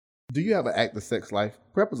Do you have an active sex life?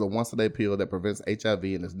 PrEP is a once-a-day pill that prevents HIV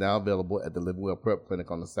and is now available at the Living Well PrEP Clinic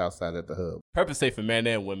on the south side at the Hub. PrEP is safe for men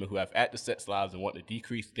and women who have active sex lives and want to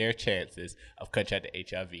decrease their chances of contracting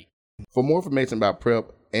HIV. For more information about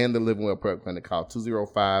PrEP and the Living Well PrEP Clinic, call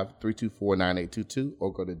 205-324-9822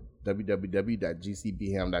 or go to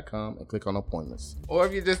www.gcbham.com and click on appointments. Or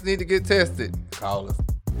if you just need to get tested, call us.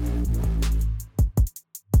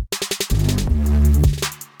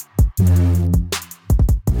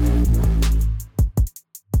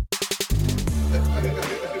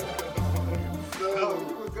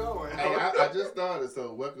 I just started,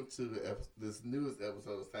 so welcome to this newest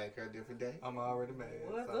episode of Same Car, Different Day. I'm already mad.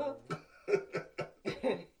 What's up?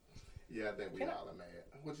 Yeah, I think we all are mad.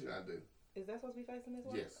 What you trying to do? Is that supposed to be facing this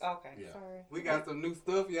way? Yes. Okay, Yeah. sorry. We got some new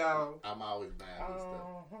stuff, y'all. I'm always mad at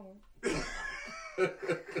stuff.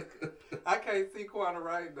 I can't see quite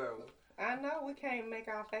right, though. I know we can't make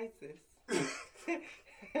our faces.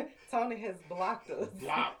 Tony has blocked us.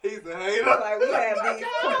 He's a hater. Like we have these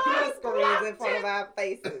computer screens in front of our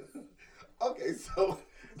faces. Okay, so...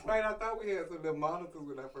 Wait, I thought we had some little monitors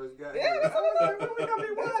when I first got Yeah, here. that's what we're going to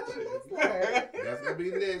be watching. That's going to be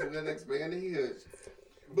next. We're going to expand the hitch.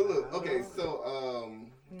 But look, okay, so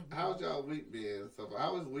how's y'all week been? So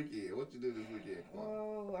how was weekend? What you do this weekend?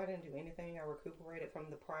 Oh, I didn't do anything. I recuperated from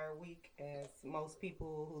the prior week. As most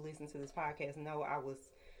people who listen to this podcast know, I was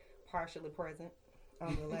partially present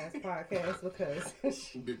on the last podcast because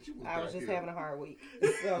I was just having a hard week.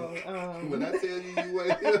 So when I tell you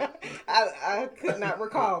weren't here, I could not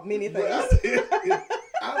recall many things. I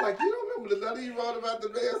was like, you don't remember the letter you wrote about the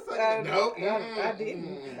man saying? No, I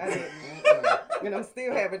didn't. And I'm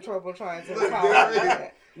still having trouble trying to Look, recall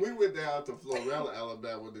that. we went down to Florella,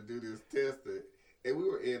 Alabama to do this testing. And we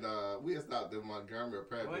were in, we had stopped in Montgomery,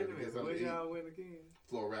 apparently. Wait a minute, where y'all went again?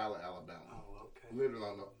 Florella, Alabama. Oh, okay. Literally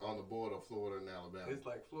on the border of Florida and Alabama. It's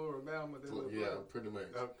like Florida, Alabama. Yeah, pretty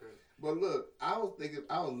much. Okay. But look, I was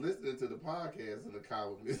listening to the podcast in the car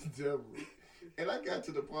with Miss Deborah. And I got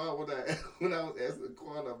to the part when I was asking the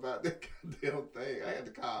coroner about that goddamn thing. I had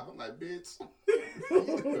to call. I'm like, bitch, you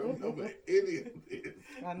don't remember any of this.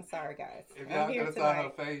 I'm sorry, guys. If I'm y'all here could have saw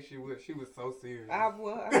tonight. her face, she was so serious. I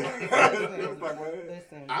was.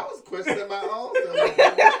 Listen. I was questioning my own self.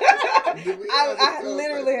 I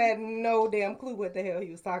literally had no damn clue what the hell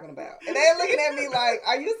he was talking about. And they're looking at me like,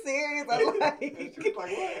 are you serious? I'm like, She was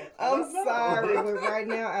like, what? I'm sorry, but right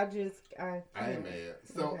now I ain't mad.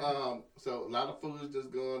 So, so a lot of food is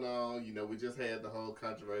just going on. You know, we just had the whole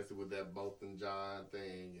controversy with that Bolton John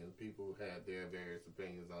thing, and people had their various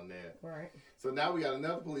opinions on that. Right. So now we got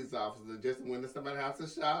another police officer that just went to somebody's house and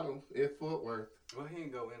shot him in Fort Worth. Well, he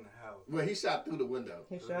didn't go in the house. Well, he shot through the window.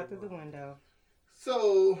 He shot through the window.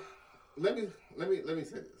 So let me say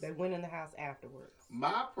this. They went in the house afterwards.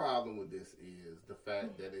 My problem with this is the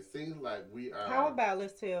fact that it seems like we are. How about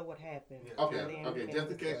let's tell what happened? Yeah. Okay.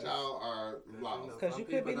 Just in case y'all are lost, because you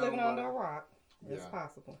could be living under a rock. It's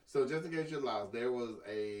possible. So just in case you're lost, there was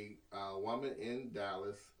a woman in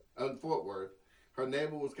Dallas, Fort Worth. Her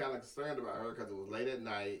neighbor was kind of concerned about her because it was late at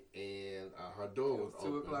night and her door was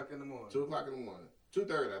open. 2 o'clock in the morning. 2 o'clock in the morning.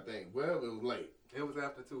 2:30, I think. Well, it was late. It was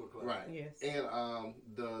after 2 o'clock. Right. Yes. And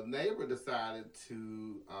the neighbor decided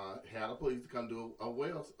to have the police to come do a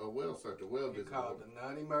well search, a well visit. He called the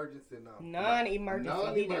non-emergency number.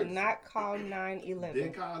 Non-emergency. He did not call 911.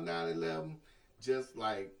 Didn't call 911. Just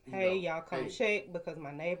like, hey, y'all come check because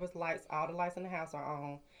my neighbor's lights, all the lights in the house are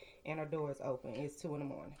on and her door is open. It's 2 in the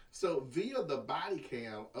morning. So via the body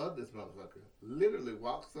cam of this motherfucker, literally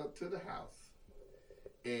walks up to the house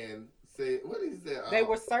and said, what did he say? They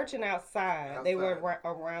were searching outside. They were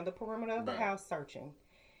around the perimeter of the house searching.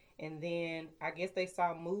 And then I guess they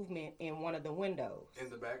saw movement in one of the windows. In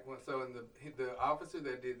the back one. So the officer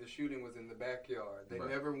that did the shooting was in the backyard. They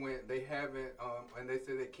never went. They haven't. And they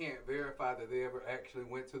said they can't verify that they ever actually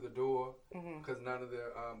went to the door because none of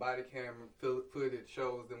the body camera footage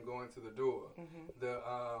shows them going to the door. The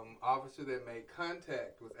officer that made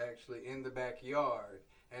contact was actually in the backyard,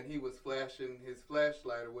 and he was flashing his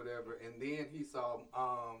flashlight or whatever, and then he saw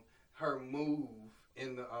her move.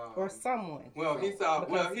 In the or someone. Well, he saw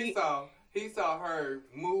her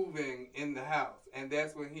moving in the house, and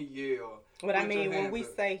that's when he yelled. But I mean, when we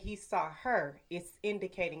say he saw her, it's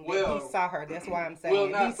indicating that he saw her. That's why I'm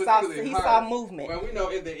saying he saw movement. Well, we know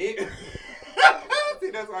in the end. See,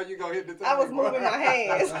 that's why you gonna hit the time. I was moving my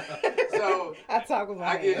hands. So I talk with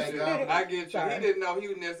my hands. I get you. Sorry. He didn't know he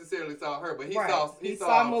necessarily saw her, but he saw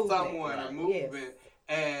someone moving,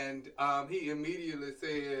 and he immediately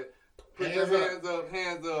said, "Put your hands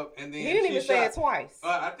up," and then he didn't even say it twice.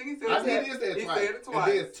 I think he said it twice.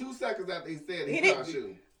 And then 2 seconds after he said it, he started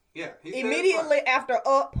shooting. Yeah. Immediately after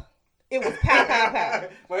up, it was pow, pow, pow.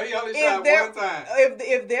 Well, he only shot one time.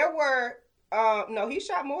 If there were, no, he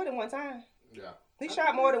shot more than one time. Yeah. He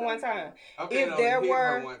shot more than one time. Okay, if there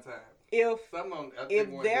were, one time. If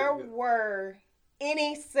there were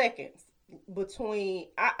any seconds between,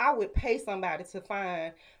 I would pay somebody to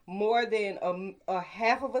find more than a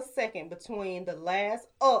half of a second between the last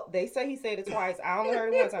up. They say he said it twice. I only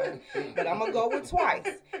heard it one time, but I'm gonna go with twice.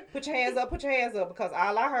 Put your hands up, because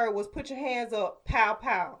all I heard was put your hands up, pow,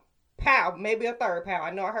 pow, pow, maybe a third pow.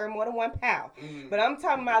 I know I heard more than one pow, but I'm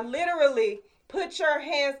talking about literally. Put your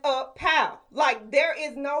hands up, pow. Like, there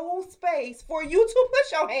is no space for you to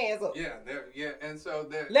put your hands up. And so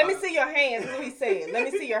there. Let me see your hands, is what he said. Let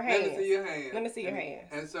me see your hands. Let me see your hands. Let me see your hands.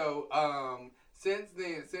 And so, since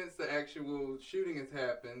the actual shooting has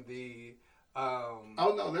happened, Oh,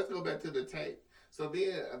 no, let's go back to the tape. So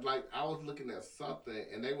then, like, I was looking at something,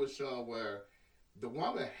 and they were showing where the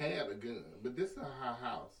woman had a gun, but this is her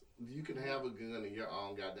house. You can have a gun in your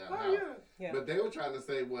own goddamn house. Yeah. But they were trying to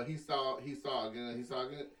say, well, he saw a gun.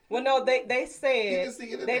 Well, no, they said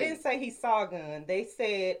they didn't say he saw a gun. They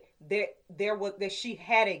said that she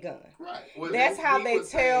had a gun. Right. Well, that's how they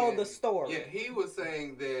tell the story. Yeah, he was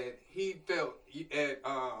saying that he felt at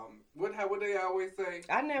what they always say.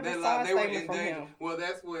 I never saw a statement from him. Well,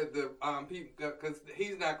 that's what the people, because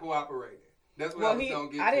he's not cooperating. That's what I was going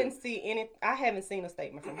to get I didn't see any. I haven't seen a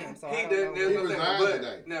statement from him, so I don't know. He resigned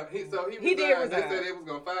today. No, he resigned. He did resign. They said they was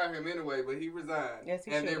going to fire him anyway, but he resigned. Yes,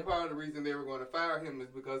 he and should. then part of the reason they were going to fire him is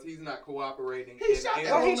because he's not cooperating. He shot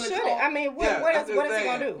that Well, he woman. shouldn't. I mean, what is he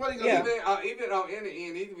going to do? What he gonna do? Even on any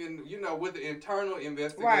end, even with the internal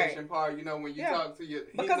investigation part, when you talk to your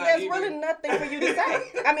because there's really nothing for you to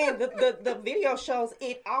say. I mean, the video shows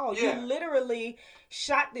it all. Yeah. You literally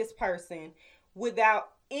shot this person without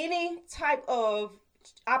any type of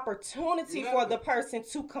opportunity for the person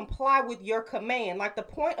to comply with your command. Like, the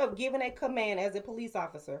point of giving a command as a police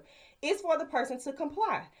officer is for the person to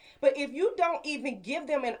comply. But if you don't even give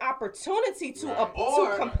them an opportunity to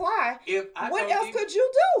comply, what else could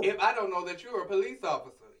you do? If I don't know that you're a police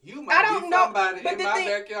officer, you might be somebody in my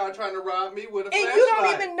backyard trying to rob me with a flashlight. And you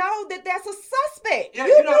don't even know that that's a suspect. Yeah,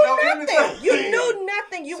 you don't know nothing. anything. You knew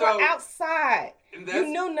nothing. You were outside. You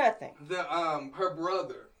knew nothing. Her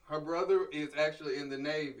brother is actually in the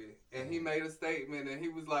Navy, and he made a statement, and he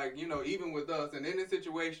was like, even with us, and in this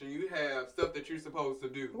situation, you have stuff that you're supposed to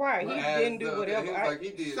do. Right, he didn't do whatever. He was like, he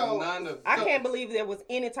did none of. I can't believe there was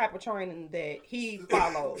any type of training that he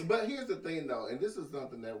followed. But here's the thing, though, and this is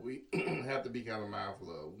something that we have to be kind of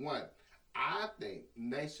mindful of. One, I think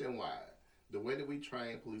nationwide, the way that we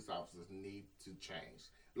train police officers need to change.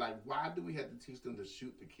 Like, why do we have to teach them to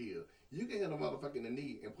shoot to kill? You can hit a motherfucker in the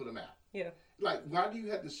knee and put them out. Yeah. Like, why do you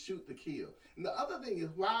have to shoot to kill? And the other thing is,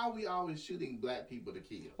 why are we always shooting black people to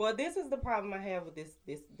kill? Well, this is the problem I have with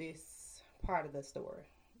this part of the story.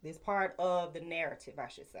 This part of the narrative, I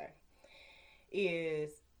should say,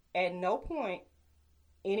 is at no point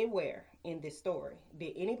anywhere in this story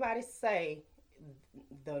did anybody say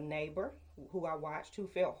the neighbor who I watched, who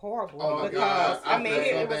felt horrible because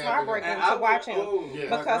it was heartbreaking to watch him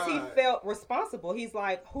because he felt responsible. He's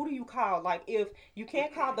like, who do you call? Like, if you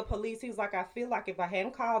can't call the police, he's like, I feel like if I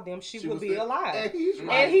hadn't called them, she would be alive.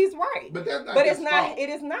 And he's right. But that's not his fault. It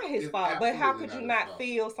is not his fault. But how could you not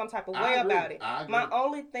feel some type of way about it? My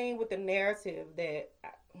only thing with the narrative that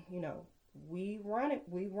we run it,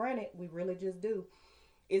 we really just do,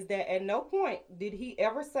 is that at no point did he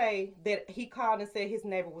ever say that he called and said his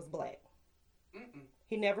neighbor was black. Mm-mm.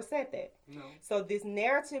 He never said that. No. So this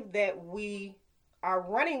narrative that we are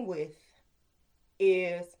running with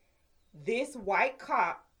is this white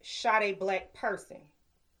cop shot a black person.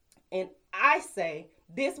 And I say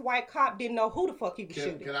this white cop didn't know who the fuck he was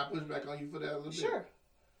shooting. Can I push back on you for that a little bit? Sure.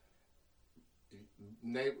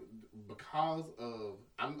 Because of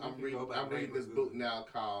I'm reading this book now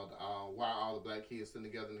called Why Are All the Black Kids Sitting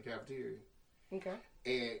Together in the Cafeteria. Okay.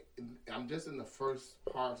 And I'm just in the first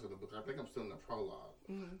parts of the book. I think I'm still in the prologue.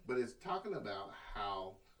 Mm-hmm. But it's talking about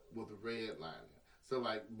how with redlining. So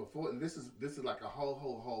like before, and this is like a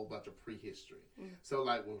whole bunch of prehistory. Mm-hmm. So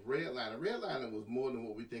like with redlining was more than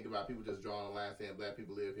what we think about. People just drawing a line saying black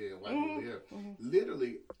people live here and white people live here. Mm-hmm.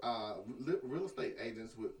 Literally, real estate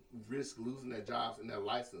agents would risk losing their jobs and their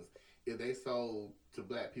license if they sold to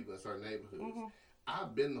black people in certain neighborhoods. Mm-hmm.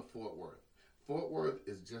 I've been to Fort Worth. Fort Worth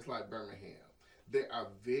is just like Birmingham. There are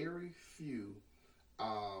very few, what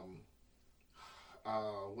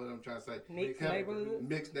I'm trying to say? Mixed neighborhoods.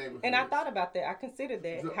 Mixed neighborhoods. And I thought about that. I considered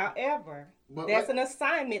that. However, that's an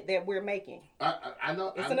assignment that we're making. I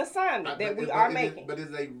know. It's an assignment that we are making. But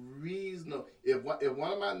it's a reasonable, if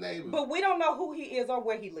one of my neighbors. But we don't know who he is or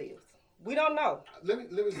where he lives. We don't know. Let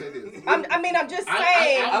me say this. I'm just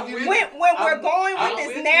saying when we're going with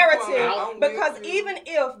this narrative, because even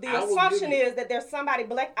if the assumption is that there's somebody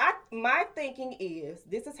black, my thinking is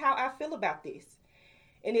this is how I feel about this,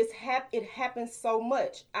 and it happens so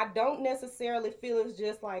much. I don't necessarily feel it's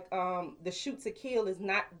just like the shoot to kill is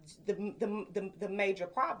not the major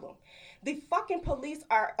problem. The fucking police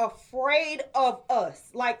are afraid of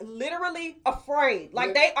us, like literally afraid.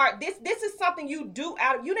 Like they are. This is something you do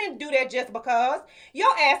you didn't do that just because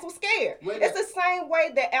your ass was scared. It's the same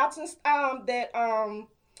way that Alton,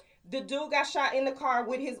 the dude got shot in the car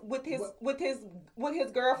with his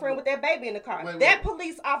girlfriend with that baby in the car. That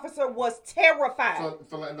police officer was terrified.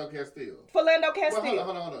 Philando Castile.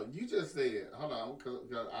 Hold on. You just said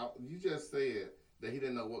you just said that he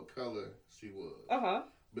didn't know what color she was.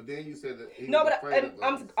 But then you said that he was afraid of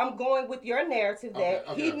us. I'm going with your narrative that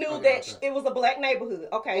he knew that it was a black neighborhood.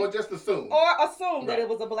 Okay. Or just assume. That it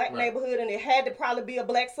was a black neighborhood and it had to probably be a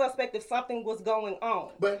black suspect if something was going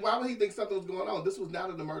on. But why would he think something was going on? This was not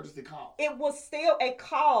an emergency call. It was still a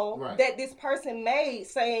call that this person made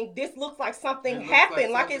saying this looks like something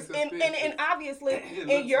happened. Like it's and obviously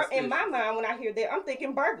in my mind when I hear that I'm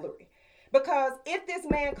thinking burglary. Because if this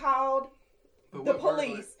man called the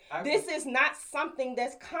police, this is not something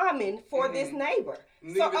that's common for this neighbor.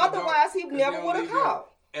 So otherwise he never would have called.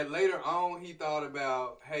 And later on, he thought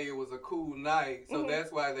about, hey, it was a cool night, so that's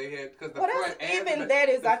why they had because the front and even that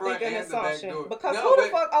is, I think, an assumption. Because who the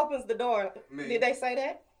fuck opens the door? Did they say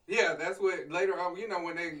that? Yeah, that's what later on. You know,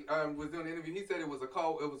 when they was doing the interview, he said it was a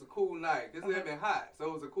cool night. This had been hot, so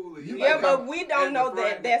it was a cooler. Yeah, but we don't know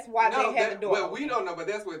that. That's why they had the door. Well, we don't know, but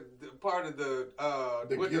that's what part of the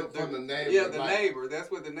guilt from the neighbor. Yeah, the neighbor.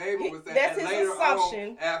 That's what the neighbor was saying. That's his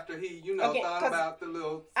assumption. After he, thought about the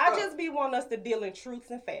little. I just be wanting us to deal in truths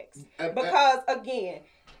and facts because again,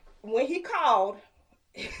 when he called.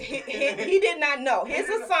 he did not know. His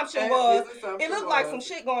assumption was it looked like some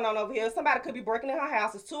shit going on over here. Somebody could be breaking in her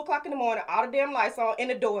house. It's 2:00 in the morning. All the damn lights on and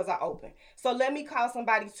the doors are open. So let me call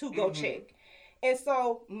somebody to go check. And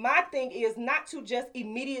so my thing is not to just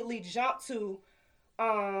immediately jump to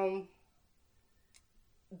the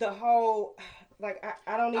whole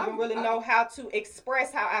I don't even really know how to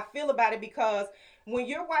express how I feel about it, because when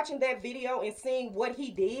you're watching that video and seeing what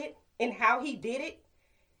he did and how he did it,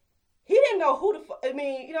 he didn't know who the fuck. I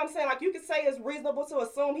mean, you know what I'm saying? Like, you could say it's reasonable to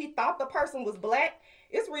assume he thought the person was black.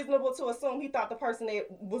 It's reasonable to assume he thought the person that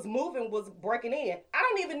was moving was breaking in. I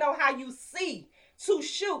don't even know how you see to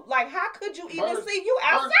shoot. Like, how could you even see you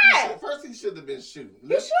outside? First, he should have been shooting. He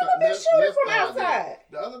should have been shooting from outside.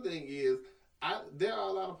 The other thing is, there are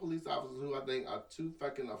a lot of police officers who I think are too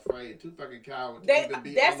fucking afraid, too fucking coward to even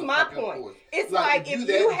be that's on the my fucking point. force. It's like if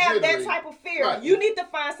you have that type of fear, you need to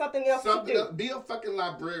find something else to do. Be a fucking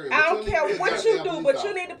librarian. I don't care what you do, but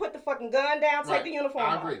you need to put the fucking gun down, take the uniform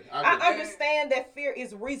off. I understand that fear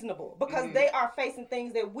is reasonable because they are facing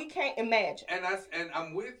things that we can't imagine. And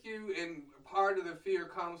I'm with you, and part of the fear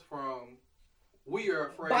comes from we are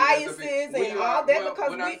afraid biases and all that. Because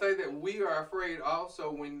when I say that we are afraid,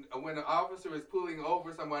 also when an officer is pulling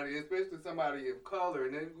over somebody, especially somebody of color,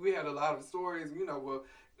 and then we had a lot of stories,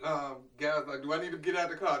 guys like, do I need to get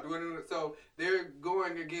out of the car? So they're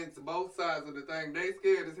going against both sides of the thing. They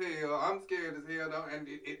scared as hell. I'm scared as hell.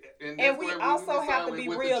 And we also have to be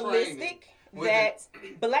realistic that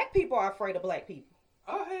black people are afraid of black people.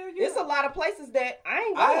 Oh, hell yeah. There's a lot of places that I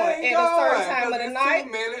ain't going at a certain time of the night.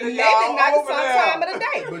 Maybe not at some time of the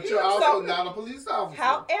day. But you're also not a police officer.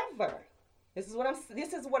 However, this is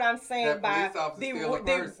what I'm saying by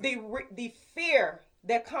the fear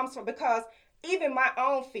that comes from, because even my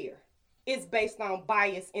own fear is based on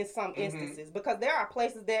bias in some instances, because there are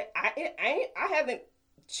places that I haven't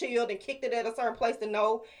chilled and kicked it at a certain place to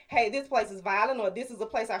know, hey, this place is violent, or this is a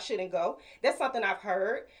place I shouldn't go. That's something I've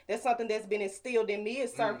heard. That's something that's been instilled in me.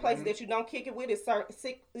 It's certain places that you don't kick it with. It's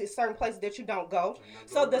certain places that you don't go.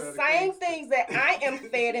 So the same things that I am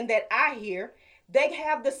fed and that I hear, they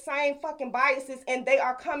have the same fucking biases, and they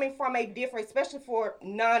are coming from a different, especially for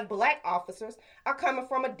non-black officers, are coming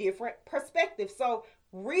from a different perspective. So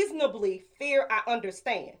reasonably, fear I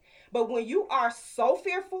understand. But when you are so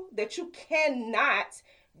fearful that you cannot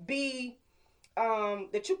be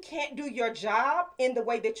that you can't do your job in the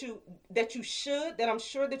way that you should, that I'm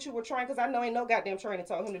sure that you were trying, because I know ain't no goddamn training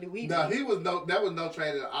told him to do either. No, that was no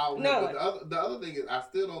training at all. No. But the other thing is, I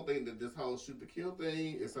still don't think that this whole shoot to kill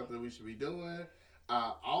thing is something we should be doing.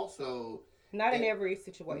 Also, not in every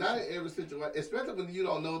situation. Not in every situation, especially when you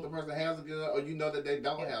don't know if the person has a gun or you know that they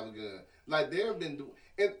don't have a gun. Like, there have been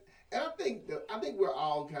and I think we're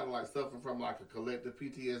all kind of like suffering from like a collective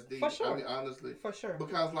PTSD. For sure. I mean, honestly, for sure.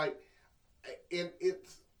 Because like,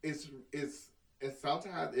 it's and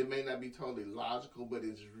sometimes it may not be totally logical, but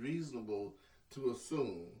it's reasonable to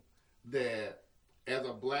assume that as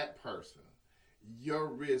a black person, your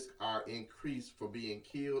risks are increased for being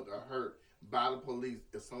killed or hurt by the police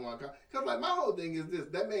if someone comes. Because, like, my whole thing is this.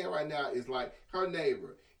 That man right now is like, her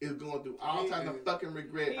neighbor is going through all types of fucking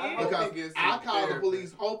regret because I called the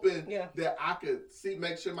police hoping that I could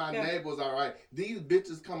make sure my neighbor's all right. These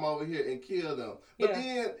bitches come over here and kill them. But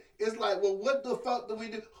then it's like, well, what the fuck do we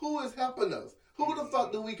do? Who is helping us? Who the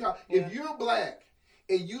fuck do we call? If you're black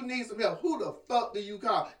and you need some help, who the fuck do you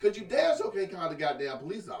call? Because you damn sure can't call the goddamn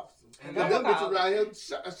police officer. And them bitches around here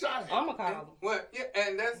shot him. I'm going to call them. Well, yeah,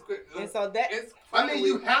 and that's good. And so that... I mean,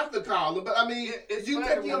 you have to call them, but I mean, you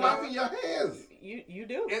take your life in your hands. You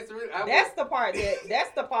do. That's the part.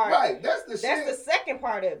 Right. That's the shit. That's the second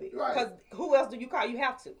part of it. Right. Because who else do you call? You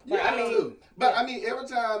have to. Like, I mean, but I mean, every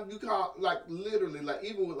time you call, like literally, like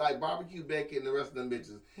even with like Barbecue Becky and the rest of them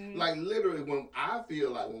bitches, like literally, when I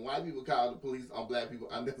feel like when white people call the police on black people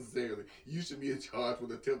unnecessarily, you should be in charge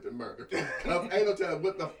with attempted murder. Ain't no telling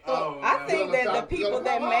what the fuck. I think that the people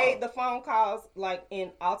that made the phone calls, like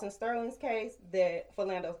in Alton Sterling's case, that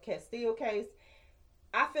Philando Castile case,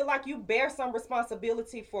 I feel like you bear some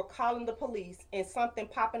responsibility for calling the police and something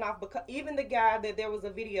popping off. Because even the guy that there was a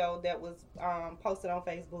video that was posted on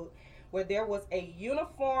Facebook where there was a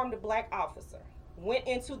uniformed black officer went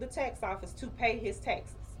into the tax office to pay his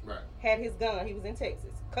taxes. Right. Had his gun. He was in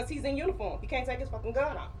Texas because he's in uniform. He can't take his fucking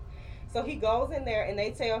gun off. So he goes in there and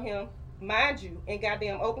they tell him, mind you, in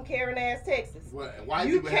goddamn open carrying ass Texas, why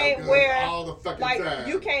you can't wear all the fucking like time.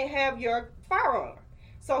 You can't have your firearm.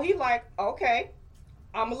 So he like, okay,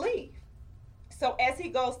 I'ma leave. So as he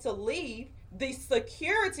goes to leave, the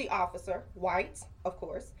security officer, white, of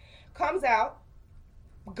course, comes out,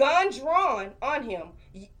 gun drawn on him.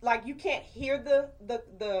 Like you can't hear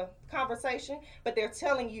the conversation, but they're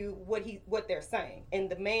telling you what they're saying.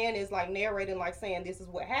 And the man is like narrating, like saying this is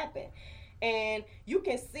what happened. And you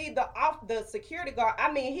can see the security guard.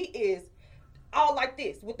 I mean, he is all like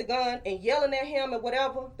this with the gun and yelling at him and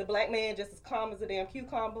whatever. The black man just as calm as a damn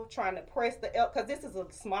cucumber, trying to press because this is a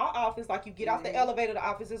small office. Like you get off the elevator, the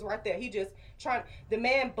office is right there. He just trying. The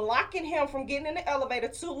man blocking him from getting in the elevator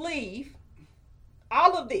to leave.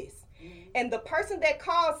 All of this. And the person that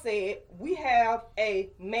called said, we have a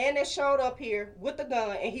man that showed up here with a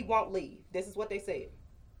gun and he won't leave. This is what they said.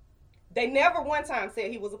 They never one time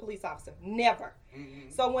said he was a police officer. Never.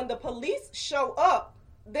 Mm-hmm. So when the police show up,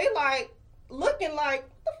 they like looking like,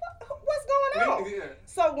 what's going on? Yeah.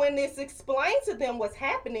 So when it's explained to them what's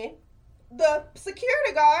happening, the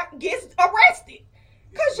security guard gets arrested.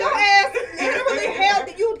 Because your ass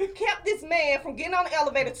literally you kept this man from getting on the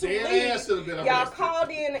elevator to leave. Y'all called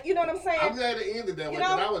in, you know what I'm saying? I'm glad it ended that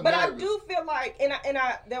way, but I do feel like, and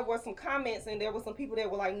there were some comments, and there were some people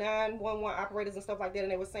that were like 911 operators and stuff like that,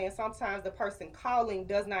 and they were saying sometimes the person calling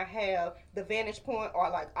does not have the vantage point or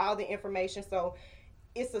like all the information, so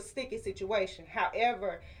it's a sticky situation.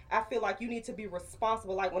 However, I feel like you need to be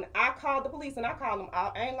responsible. Like when I call the police, and I call them,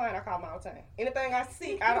 I ain't lying, I call them all the time. Anything I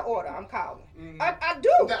see out of order, I'm calling. Mm-hmm. I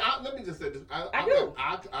do. Now, let me just say this. I do.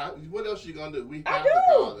 What else you gonna do? We have to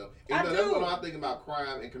call them. That's what I'm thinking about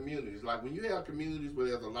crime in communities. Like when you have communities where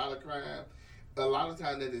there's a lot of crime, a lot of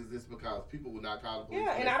time that exists because people will not call the police.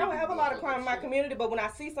 Yeah, and I don't have a lot of crime in my community, but when I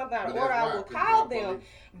see something out of order, I will call them.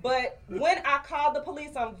 But when I call the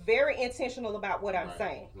police, I'm very intentional about what I'm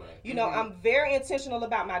saying. Right. You know, I'm very intentional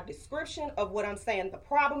about my description of what I'm saying the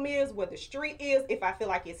problem is, where the street is, if I feel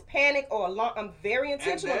like it's panic or alarm. I'm very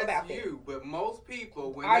intentional about that. But most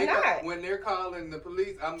people, when they're calling the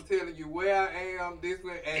police, I'm telling you where I am, this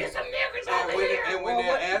way, and some niggas over here. And when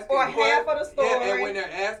they're asking or half of the story. And when they're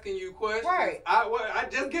asking you questions, right. I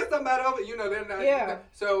just get somebody over, you know, they're not. Yeah.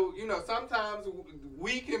 So, you know, sometimes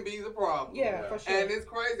we can be the problem. Yeah, for sure. And it's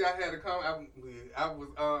crazy. I had a comment. I was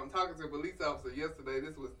talking to a police officer yesterday.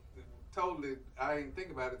 This was totally, I didn't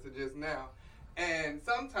think about it till just now. And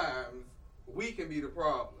sometimes we can be the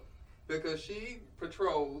problem because she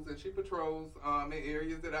patrols in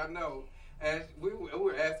areas that I know. And we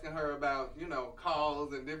were asking her about, you know,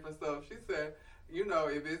 calls and different stuff. She said, you know,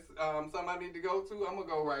 if it's something I need to go to, I'm going to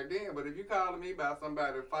go right then. But if you're calling me about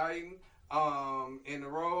somebody fighting in the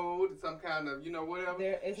road, some kind of, you know, whatever.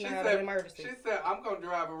 It's not an emergency. She said, I'm going to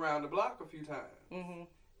drive around the block a few times. Mm-hmm.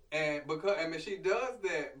 And she does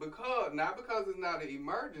that not because it's not an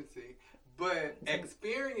emergency, but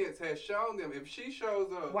experience has shown them if she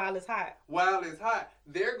shows up while it's hot,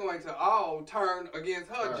 they're going to all turn against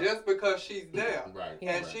her just because she's there. Right.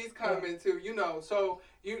 And she's coming to, you know, so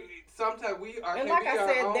sometimes we are. And like I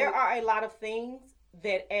said, there are a lot of things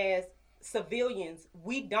that as civilians,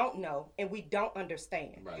 we don't know and we don't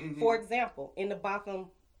understand. Right. Mm-hmm. For example, in the Botham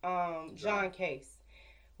John case,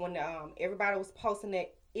 when everybody was posting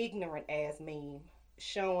that ignorant ass meme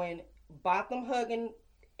showing Botham hugging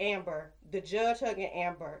Amber, the judge hugging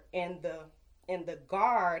Amber, and the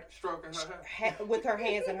guard stroking her hair with her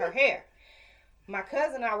hands in her hair. My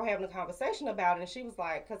cousin and I were having a conversation about it, and she was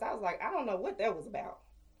like, because I was like, I don't know what that was about.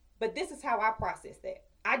 But this is how I process that.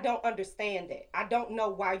 I don't understand that. I don't know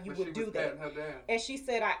why you would do that. And she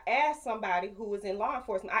said, I asked somebody who was in law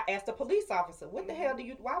enforcement, I asked a police officer, what the hell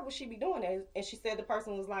why would she be doing that? And she said the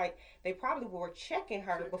person was like, they probably were checking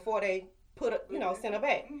her before they sent her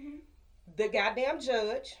back. Mm-hmm. The goddamn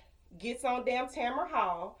judge gets on damn Tamara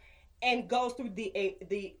Hall and goes through the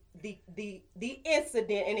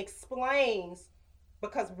incident and explains,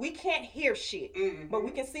 because we can't hear shit, but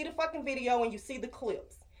we can see the fucking video and you see the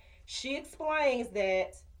clips. She explains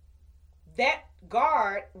that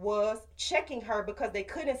guard was checking her because they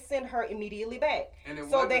couldn't send her immediately back. And it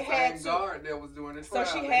so was they the had same guard that was doing the trial.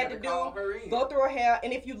 So she had to go through her hair.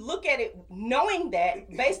 And if you look at it knowing that,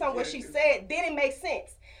 based on what she said, then it makes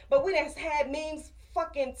sense. But we just had memes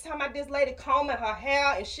fucking talking about this lady combing her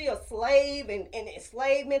hair and she a slave and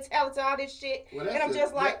slave mentality, all this shit. Well, and I'm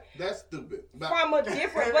just like, that's stupid. From a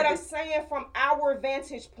different, but I'm saying from our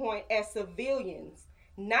vantage point as civilians,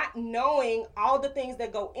 not knowing all the things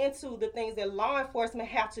that go into the things that law enforcement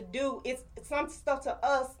have to do, it's some stuff to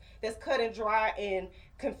us that's cut and dry and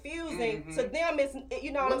confusing. To them, it's,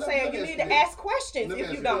 you know what I'm saying? You need to ask questions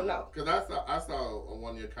if you don't know. Because I saw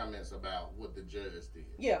one of your comments about what the judge did.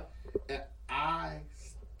 Yeah. And I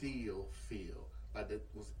still feel like that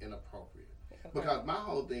was inappropriate. Because my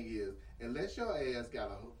whole thing is, unless your ass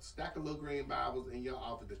got a stack of little green Bibles in your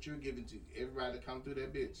office that you're giving to everybody that come through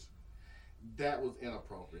that bitch, that was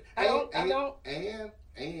inappropriate. And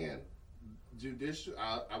judicial.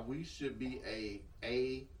 We should be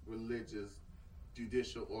a religious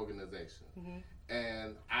judicial organization.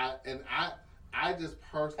 And I just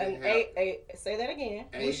personally say that again.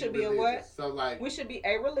 We should be a what? So like we should be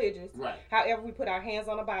a religious. Right. However, we put our hands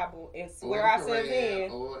on the Bible and swear ourselves in.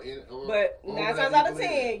 But 9 times out of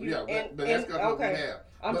 10, but that's what we have.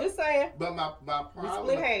 I'm just saying. But my problem.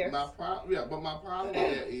 We split hairs. But my problem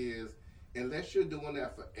with that is, unless you're doing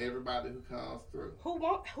that for everybody who comes through. Who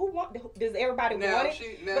want? Does everybody want it?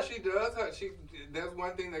 She does. That's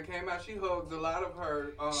one thing that came out. She hugs a lot of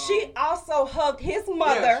her. She also hugged his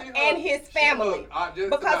mother and his family.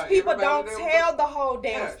 Because people don't tell the whole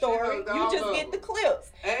damn story. You just get the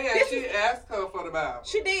clips. And she asked her for the Bible.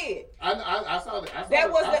 She did. I saw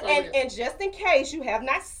that. And just in case you have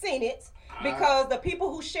not seen it, because the people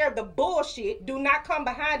who share the bullshit do not come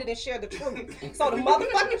behind it and share the truth. So the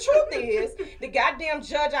motherfucking truth is, the goddamn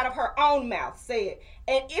judge out of her own mouth said,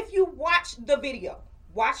 and if you watch the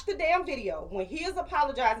damn video, when he is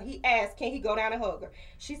apologizing, he asked, can he go down and hug her?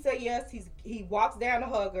 She said yes, he walks down to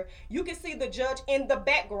hug her. You can see the judge in the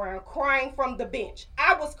background crying from the bench.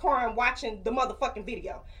 I was crying watching the motherfucking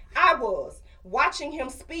video. I was watching him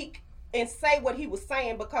speak and say what he was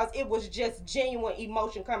saying because it was just genuine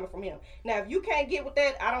emotion coming from him. Now, if you can't get with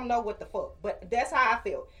that, I don't know what the fuck. But that's how I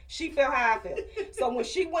felt. She felt how I felt. So when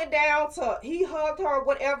she went down he hugged her,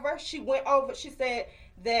 whatever, she went over, she said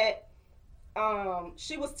that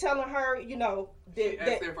she was telling her, she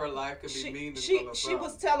asked if her life could be meaningful. She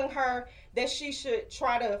was telling her that she should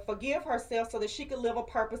try to forgive herself so that she could live a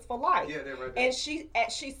purposeful life. Yeah, that right there. And she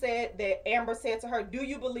said that Amber said to her, do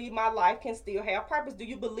you believe my life can still have purpose? Do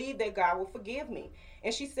you believe that God will forgive me?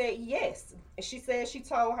 And she said yes. And she said she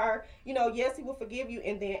told her, yes, he will forgive you.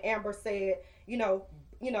 And then Amber said,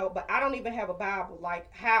 but I don't even have a Bible.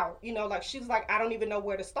 Like how? Like she was like, I don't even know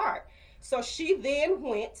where to start. So she then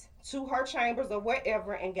went to her chambers or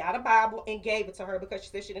wherever and got a Bible and gave it to her because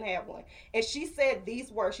she said she didn't have one. And she said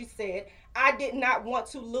these words. She said, I did not want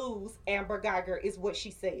to lose Amber Geiger, is what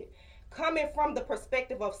she said. Coming from the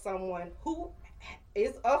perspective of someone who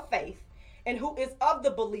is of faith and who is of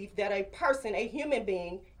the belief that a person, a human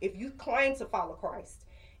being, if you claim to follow Christ,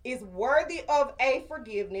 is worthy of a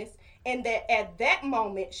forgiveness, and that at that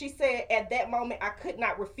moment, she said, at that moment, I could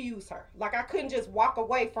not refuse her. Like, I couldn't just walk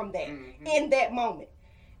away from that in that moment.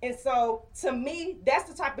 And so, to me, that's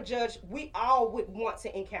the type of judge we all would want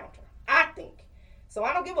to encounter, I think. So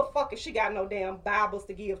I don't give a fuck if she got no damn Bibles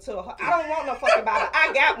to give to her. I don't want no fucking Bible.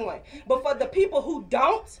 I got one. But for the people who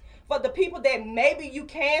don't, for the people that maybe you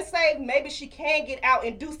can save, maybe she can get out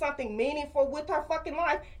and do something meaningful with her fucking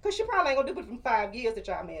life, because she probably ain't gonna do it for 5 years that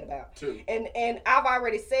y'all mad about. True. And I've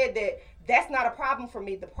already said that That's not a problem for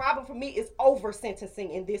me. The problem for me is over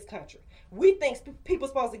sentencing in this country. We think people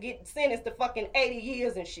supposed to get sentenced to fucking 80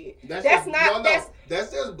 years and shit. That's just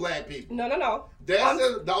black people. No. That's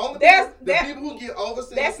just the only people who get over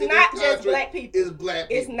sentenced. That's not just black people. It's black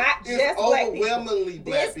people. It's not just black people. Overwhelmingly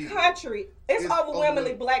black people. This country, it's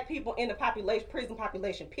overwhelmingly black people in the prison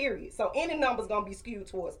population, period. So any number's gonna be skewed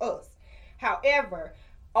towards us. However,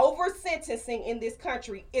 over sentencing in this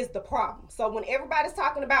country is the problem. So when everybody's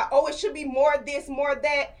talking about, it should be more this, more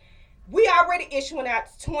that, we already issuing out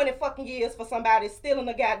 20 fucking years for somebody stealing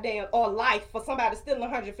a goddamn, or life for somebody stealing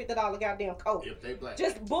 $150 goddamn coat. If they black.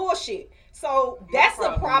 Just bullshit. So that's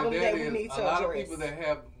the problem that we need to address. A lot of people that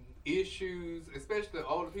have issues, especially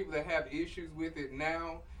older people that have issues with it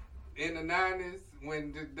now, in the 90s,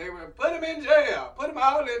 when they were put them in jail, put them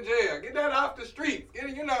all in jail, get that off the streets,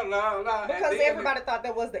 because everybody thought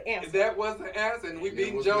that was the answer. That was the answer, and we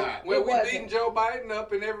beating Joe Biden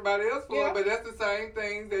up and everybody else for it, but that's the same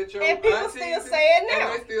things that your and people still say it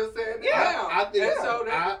now. And they still say it now. I think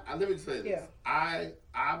let me say this. Yeah.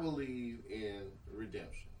 I believe in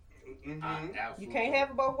redemption. Mm-hmm. You can't have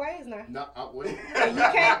it both ways now. No, wait. And you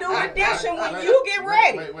can't do redemption when you get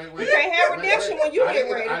ready. Wait. You can't have redemption when you get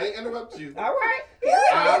ready. I didn't interrupt you. All right.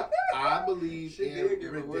 I believe in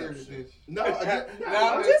redemption. No,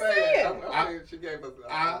 I'm just saying. She gave us.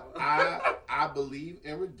 I believe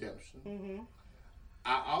in redemption. Mm-hmm.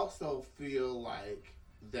 I also feel like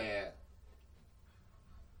that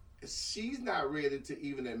she's not ready to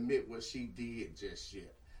even admit what she did just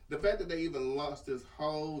yet. The fact that they even launched this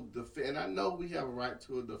whole defense, and I know we have a right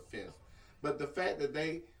to a defense, but the fact that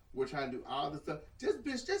they were trying to do all this stuff, just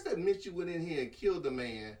admit you went in here and killed the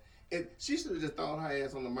man, and she should have just thrown her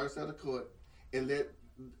ass on the mercy of the court and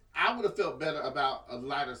I would have felt better about a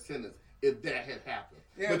lighter sentence if that had happened.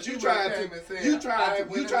 Yeah, but you trying to defend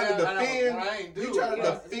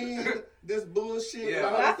this bullshit.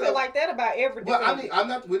 Yeah. I feel like that about every defense. But I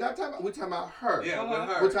mean, we're talking about her. Yeah, with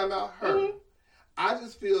her. We're talking about her. Mm-hmm. I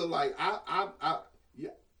just feel like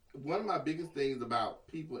one of my biggest things about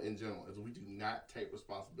people in general is we do not take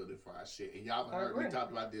responsibility for our shit. And y'all have heard me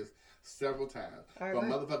talk about this several times. But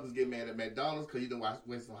motherfuckers get mad at McDonald's because you done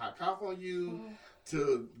waste some hot coffee on you,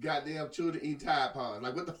 to goddamn children eating Tide Pods.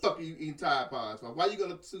 Like, what the fuck are you eating Tide Pods for? Why are you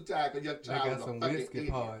gonna sue Tide because your child is a fucking idiot? They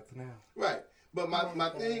got some whiskey pods now. Right. But my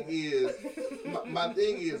thing is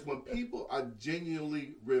when people are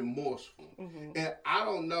genuinely remorseful, and I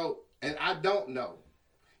don't know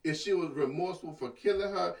if she was remorseful for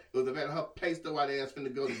killing her, or the fact her pasted white ass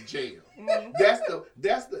finna go to jail. That's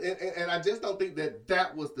the and I just don't think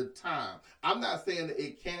that was the time. I'm not saying that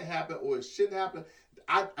it can't happen or it shouldn't happen.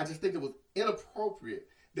 I just think it was inappropriate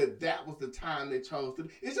that was the time they chose to.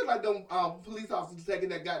 It's just like them police officers taking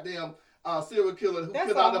that goddamn serial killer who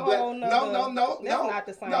killed all the black. No. That's not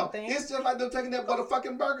the same thing. It's just like them taking that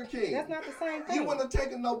motherfucking Burger King. That's not the same thing. You wouldn't have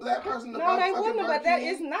taken no black person to No, they motherfucking wouldn't, Burger but that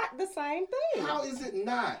King. is not the same thing. How is it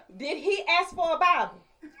not? Did he ask for a Bible?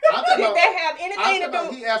 Did that have anything to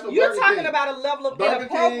do? You're talking about a level of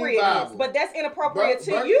inappropriateness, but that's inappropriate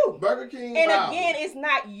to you. Burger King and Bible. Again, it's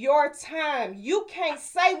not your time. You can't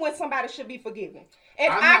say when somebody should be forgiven.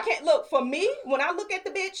 And I can't look for me when I look at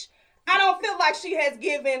the bitch. I don't feel like she has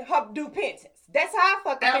given her due penance. That's how I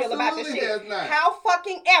fucking feel about this shit. How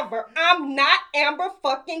fucking ever. I'm not Amber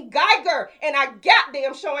fucking Geiger. And I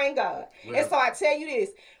goddamn sure ain't God. Well, and so I tell you this.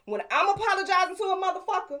 When I'm apologizing to a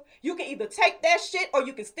motherfucker, you can either take that shit or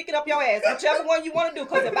you can stick it up your ass. Whichever one you want to do.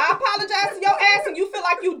 Because if I apologize to your ass and you feel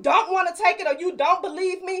like you don't want to take it or you don't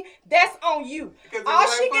believe me, that's on you. All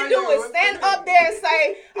she can do is stand up there and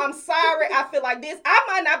say, I'm sorry, I feel like this. I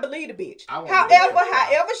might not believe the bitch.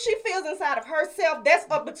 However she feels inside of herself, that's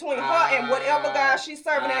up between her and whatever God she's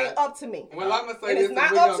serving. It ain't up to me. Well, I'm going to say this. It's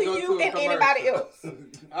not up to you and anybody else.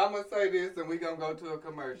 I'm going to say this and we're going to go to a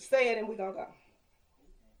commercial. Say it and we're going to go.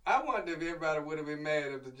 I wonder if everybody would have been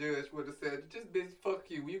mad if the judge would have said, just bitch, fuck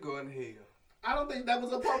you, you going to hell. I don't think that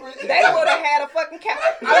was appropriate. They would have had a fucking cow.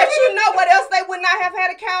 But you know what else they would not have had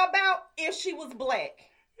a cow about? If she was black.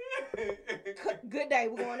 Good day,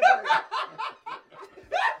 we're going to work.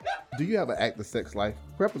 Do you have an active sex life?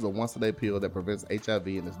 PrEP is a once-a-day pill that prevents HIV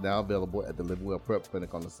and is now available at the Living Well PrEP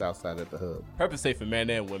Clinic on the south side at the Hub. PrEP is safe for men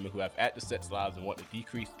and women who have active sex lives and want to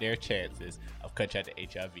decrease their chances of contracting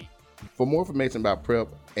HIV. For more information about PrEP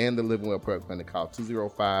and the Living Well PrEP Clinic, call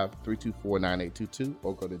 205-324-9822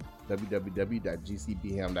 or go to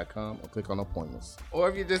www.gcbham.com or click on appointments. Or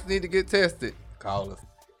if you just need to get tested, call us.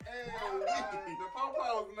 The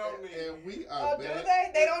popos know me. And we are back. Do they?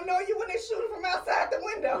 They don't know you when they shoot it from outside the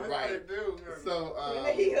window. Right. They do. So,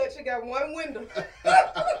 when he hooks, you got one window.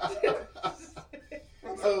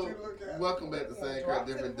 So, welcome back to Same Crap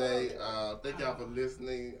Different Day. Thank y'all for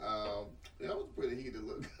listening. That was a pretty heated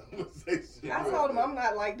little conversation. I told him I'm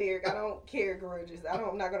not like Derek. I don't carry grudges.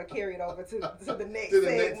 I'm not going to carry it over to the next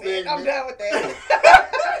segment. I'm done with that.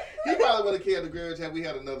 He probably would have carried the grudge had we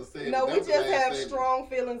had another segment. No, we just have strong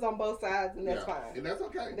feelings on both sides, and that's fine. And that's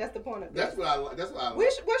okay. That's the point of That's what I like. That's what I like.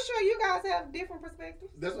 We're sure you guys have different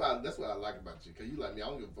perspectives. That's what I like about you, because you like me. I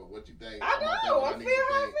don't give a fuck what you think. I know. I feel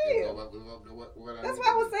how I feel. That's what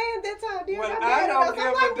I was saying that time, Derek. Well, I don't give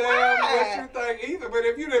a damn what you think either, but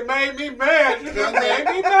if you done made me mad, you done made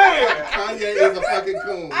me mad. Kanye is a fucking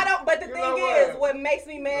coon. But the thing is, what makes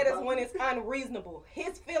me mad is when it's unreasonable.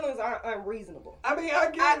 His feelings aren't unreasonable. I mean,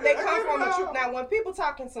 I get it. They come from the truth. Now, when people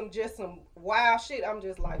talking some wild shit, I'm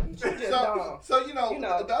just like, you just dumb. So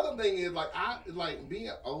the other thing is, like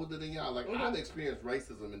being older than y'all, I've experienced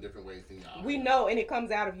racism in different ways than y'all. We know, and it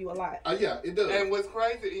comes out of you a lot. Yeah, it does. And what's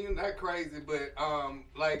crazy, even not crazy, but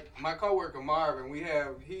like my coworker Marvin,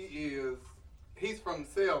 he's from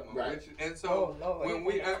Selma, right. When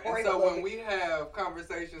we have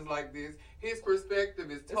conversations like this, his perspective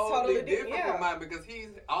is totally different from mine, because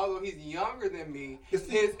although he's younger than me, his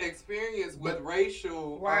experience with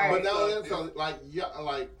racial but now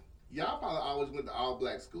y'all probably always went to all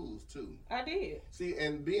black schools too. I did. See,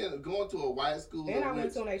 and going to a white school. And I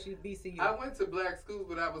went to an HBCU. I went to black schools,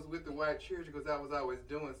 but I was with the white church because I was always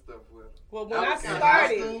doing stuff with them. Well, when I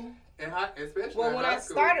started, when I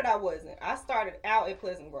started, I wasn't. I started out at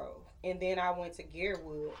Pleasant Grove, and then I went to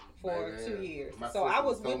Garewood for 2 years. So I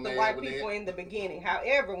was with the white people in the beginning.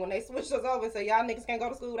 However, when they switched us over and said, y'all niggas can't go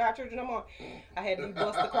to school without children no more, I had to be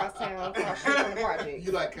bussed across town, across street from the project.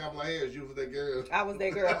 You like Kamala Harris, you was that girl. I was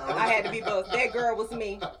that girl. I had to be bussed. That girl was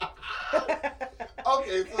me.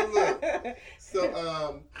 Okay, so look.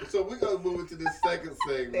 So we're going to move into this second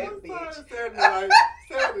segment.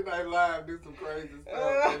 Saturday Night Live do some crazy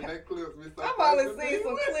stuff, and they clips me so I've only seen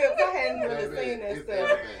some clips. I hadn't really seen that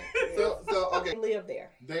stuff. So okay. Live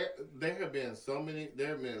there. There have been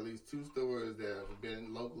at least 2 stories that have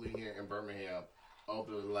been locally here in Birmingham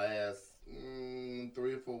over the last 3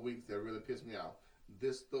 or 4 weeks that really pissed me off.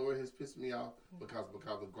 This story has pissed me off because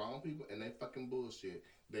of grown people and they fucking bullshit.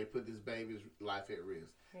 They put this baby's life at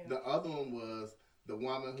risk. Yeah. The other one was the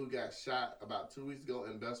woman who got shot about 2 weeks ago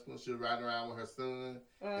in Bessemer. She was riding around with her son,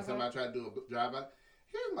 and somebody tried to do a drive-by.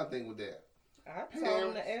 Here's my thing with that. I told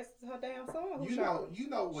him to ask her damn son who shot her. You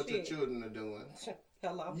know what your children are doing.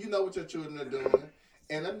 Hello. You know what your children are doing.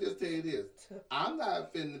 And let me just tell you this. I'm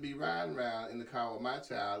not finna be riding around in the car with my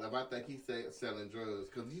child if I think he's selling drugs,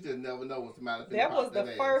 because you just never know when somebody finna That was the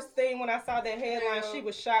first thing when I saw that headline. She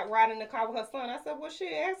was shot riding in the car with her son. I said, well,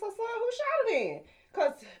 shit, ask her son who shot her then.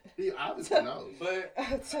 Because he obviously knows. But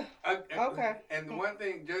okay. And the one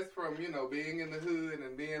thing, just from being in the hood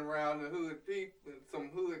and being around the hood people, some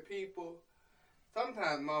hood people,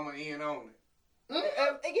 sometimes mama in on it.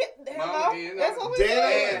 Mama in that's what we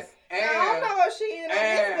said. I don't know if she in on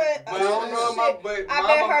this, but I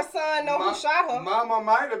bet her son know who shot her. Mama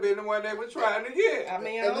might have been the one they were trying to get. I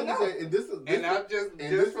mean, I don't know. And I'm just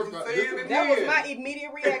from seeing it. That was my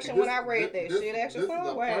immediate reaction when I read that shit. Actually, this is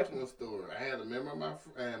a personal story. I had a member of my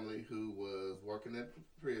family who was working at the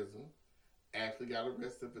prison, actually got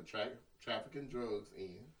arrested for trafficking drugs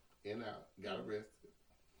in and out. Got arrested.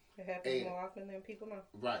 It happens more often than people know.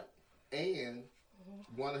 Right. And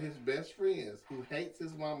one of his best friends, who hates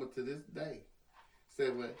his mama to this day,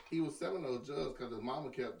 said when he was selling those drugs because his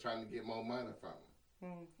mama kept trying to get more money from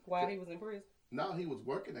him. While he was in prison? No, he was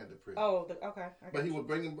working at the prison. Oh, okay. But he was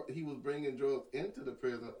bringing drugs into the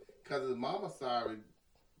prison because his mama, sorry,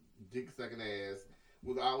 dick sucking ass,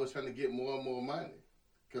 was always trying to get more and more money.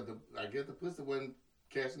 Because I guess the pussy wasn't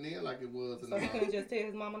cashing in like it was. So he couldn't just tell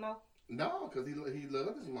his mama no? No, because he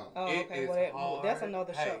loved his mama. Oh, okay. Well, that's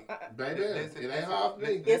another show. Baby, it ain't hard for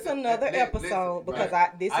me. It's another episode because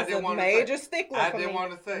this is a major stickler for me. I didn't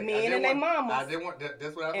want to say. Men and their mamas. I didn't want.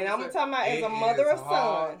 That's what I was And I'm talking about as a mother of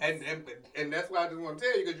sons. And that's why I just want to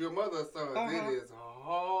tell you, because you're a mother of sons. It is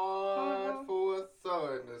hard for a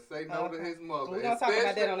son to say no to his mother. We're going to talk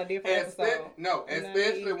about that on a different episode. No,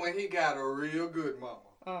 especially when he got a real good mama.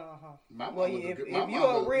 Well, if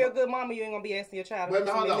you're a real good mama, you ain't gonna be asking your child to do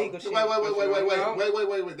some illegal shit.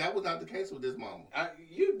 Wait. That was not the case with this mama.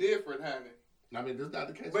 You different, honey. I mean, this is not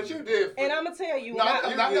the case. But you different. And I'm gonna tell you.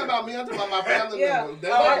 I'm not talking about me. I'm talking about my family.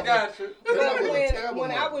 I got you. But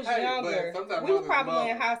when I was younger, we were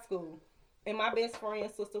probably in high school, and my best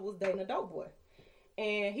friend's sister was dating a dope boy,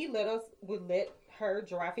 and he would let her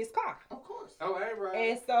drive his car. Of course. Oh, ain't right.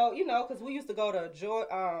 And so, because we used to go to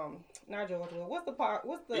not Georgia. What's the park?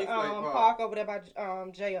 What's the park over there by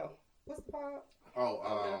J.O.? What's the park? You know what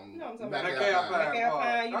I'm talking about?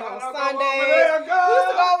 McAlpine, you know, on go Sundays. over there, We used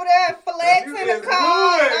to go over there and flex You in the is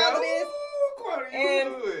car good. and all of this. Quality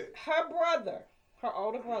And good. her brother, her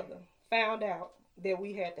older brother, found out that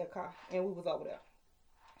we had that car and we was over there.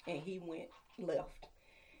 And he went left.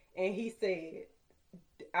 And he said,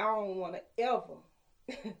 I don't want to ever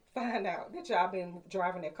find out that y'all been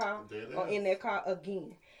driving that car or in that car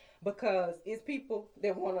again. Because it's people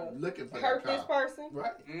that want to hurt this person.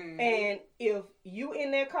 Right. Mm-hmm. And if you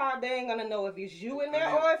in that car, they ain't going to know if it's you in there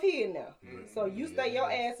or if he in there. So you stay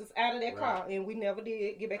your asses out of that car. And we never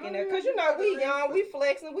did get back in there. Because, you know, we young, we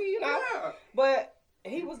flexing, we, you know. Yeah. But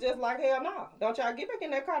he was just like, hell no. Don't y'all get back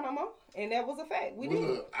in that car no more. And that was a fact. We did.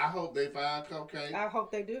 Look, I hope they find cocaine. I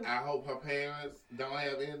hope they do. I hope her parents don't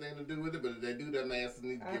have anything to do with it. But if they do, that man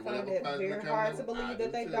need to get whatever punishment. I find it very hard to believe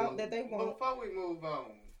that they don't, that they won't. Before we move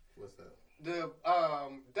on. What's that? The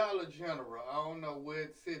Dollar General, I don't know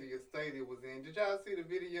what city or state it was in. Did y'all see the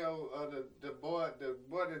video of the boy that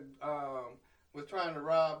was trying to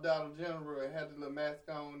rob Dollar General and had the little mask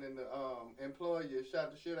on, and the employer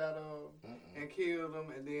shot the shit out of him and killed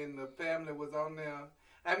him, and then the family was on there.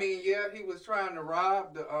 I mean, yeah, he was trying to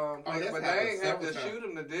rob the place, but they ain't have to shoot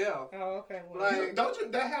him to death. Oh, okay. Well, like,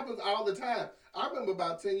 that happens all the time. I remember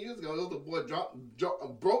about 10 years ago, there was a boy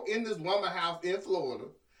broke in this woman's house in Florida.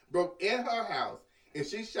 Broke in her house, and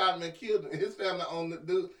she shot him and killed him. And his family owned the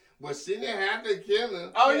dude, but she didn't have to kill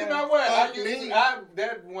him. Oh, you know what?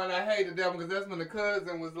 That one I hated that one because that's when the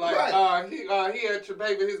cousin was like, he had to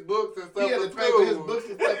pay for his books and stuff. He had to pay for his books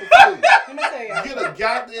and stuff for school. Let me tell you, get a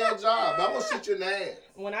goddamn job. I'm gonna shoot you in the ass.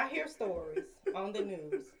 When I hear stories on the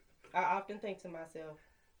news, I often think to myself,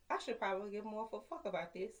 I should probably give more of a fuck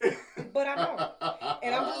about this, but I don't.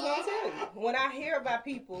 And I'm just gonna tell you, when I hear about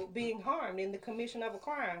people being harmed in the commission of a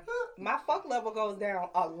crime, my fuck level goes down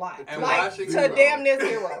a lot, and like to damn near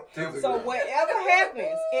zero. So whatever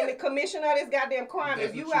happens in the commission of this goddamn crime,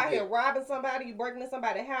 if you out here robbing somebody, you breaking into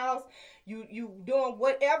somebody's house, you doing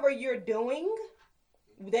whatever you're doing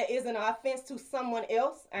that is an offense to someone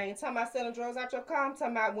else. I ain't talking about selling drugs out your car. I'm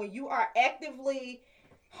talking about when you are actively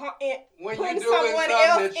when putting you doing someone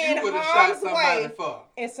else that you in harm's way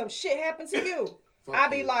and some shit happened to you. I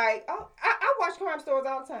be like, oh, I watch crime stories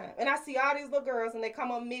all the time, and I see all these little girls, and they come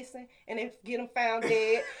up missing, and they get them found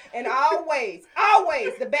dead, and always,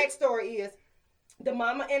 the backstory is the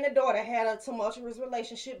mama and the daughter had a tumultuous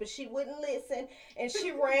relationship, but she wouldn't listen, and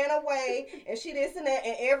she ran away, and she this and that,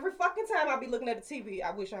 and every fucking time I be looking at the TV,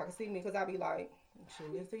 I wish y'all could see me, because I be like, shit,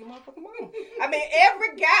 listen to your motherfucking mom. I mean,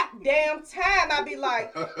 every goddamn time I be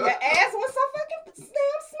like, your ass was so fucking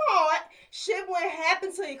damn smart. Shit wouldn't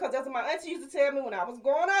happen to you, because that's what my auntie used to tell me when I was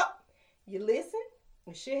growing up. You listen,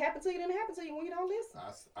 when shit happen to you, didn't happen to you when you don't listen.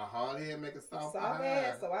 A hard head make a soft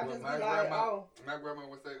ass. So I just be like, my grandma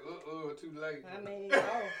would say, too late. I mean,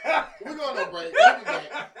 We're going to break. We'll be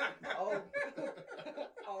back.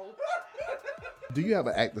 Do you have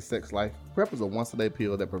an active sex life? PrEP is a once-a-day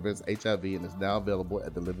pill that prevents HIV and is now available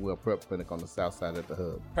at the Living Well PrEP Clinic on the south side at the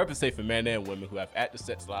Hub. PrEP is safe for men and women who have active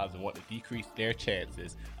sex lives and want to decrease their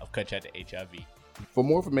chances of contracting HIV. For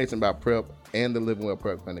more information about PrEP and the Living Well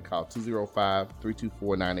PrEP Clinic, call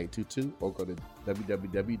 205-324-9822 or go to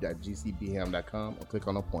www.gcbham.com and click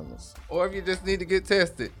on appointments. Or if you just need to get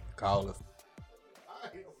tested, call us.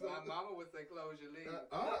 My mama would say close your legs.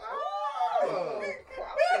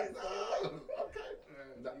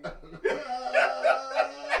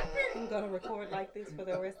 I'm gonna record like this for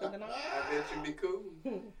the rest of the night. I bet you be cool.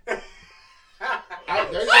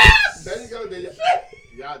 There you go.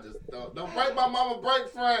 Y'all just don't break my mama break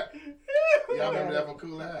front. Y'all remember that from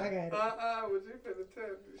Cool Eye? I got it. Was you finna tell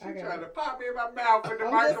me? She trying to pop me in my mouth with the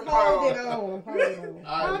microphone. I'm just holding on.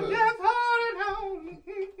 I'm just holding on.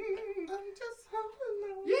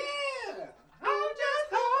 Yeah. I'm just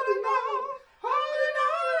holding on. Holding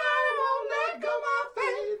on, and I won't let go my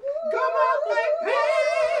faith. Go my faith.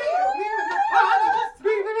 Hey, we're the part of the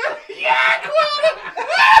screaming. Yeah,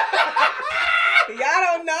 y'all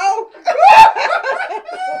don't know.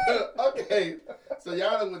 Okay, so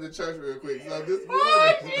y'all done went to church real quick. So this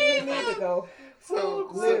morning, we need to go. So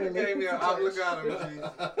literally gave me an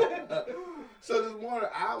obligado. So this morning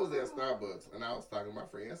I was at Starbucks and I was talking to my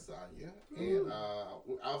friend Sonia, and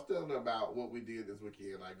I was telling her about what we did this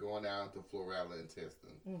weekend, like going down to Florida and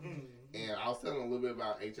testing. And I was telling her a little bit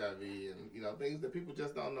about HIV and things that people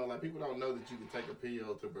just don't know. Like people don't know that you can take a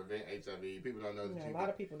pill to prevent HIV. People don't know that a lot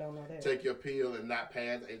of people don't know that. Take your pill and not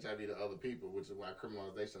pass HIV to other people, which is why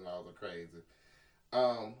criminalization laws are crazy.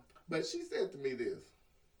 But she said to me this.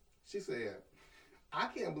 She said, I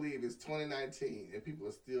can't believe it's 2019 and people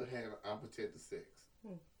are still having unprotected sex.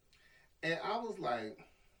 And I was like,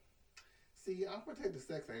 See, unprotected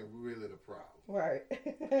sex ain't really the problem. Right.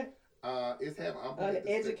 It's having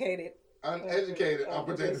uneducated,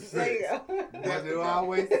 unprotected sex. What do I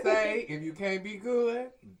always say? If you can't be good,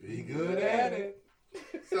 be good at it.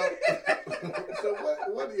 So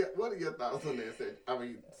what are your thoughts on that?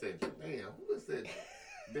 Cedric. Damn, who is Cedric?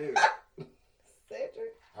 Damn.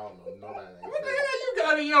 Cedric. I don't know nobody. What the hell you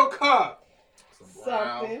got in your cup?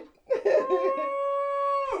 Something.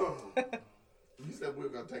 You said we were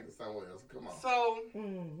gonna take it somewhere else. Come on. So,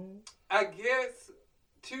 I guess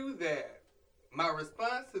to that, my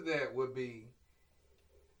response to that would be,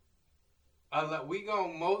 we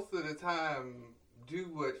gonna most of the time do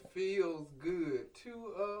what feels good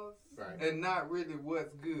to us, right, and not really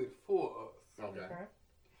what's good for us. Okay.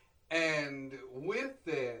 And with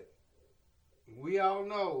that, we all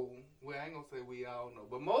know. Well, I ain't gonna say we all know,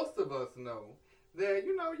 but most of us know that,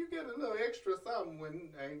 you know, you get a little extra something when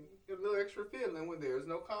a little extra feeling when there's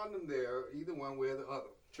no condom there, either one way or the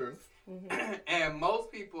other. True. Mm-hmm. And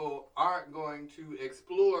most people aren't going to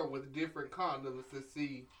explore with different condoms to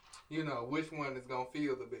see, you know, which one is going to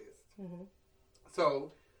feel the best. Mm-hmm.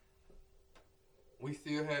 So, we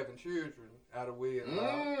still having children out of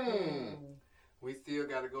wedlock. We still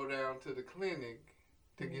got to go down to the clinic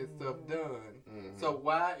to get stuff done. Mm-hmm. So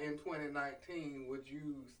why in 2019 would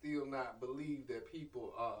you still not believe that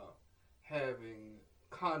people are having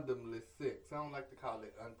condomless sex? I don't like to call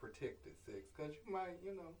it unprotected sex because you might,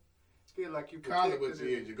 you know, feel like you protected. Call it what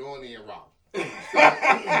you is. You're going in raw.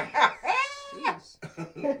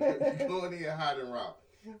 You're going in hot and raw.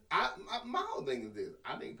 My whole thing is this.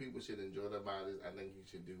 I think people should enjoy their bodies. I think you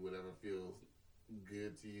should do whatever feels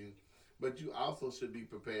good to you. But you also should be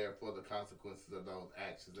prepared for the consequences of those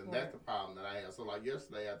actions. And that's the problem that I have. So, like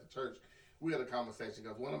yesterday at the church, we had a conversation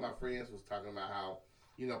because one of my friends was talking about how,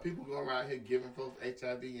 you know, people go around here giving folks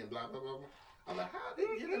HIV and blah, blah, blah, blah. I'm like, how are they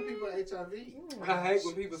giving people HIV? I hate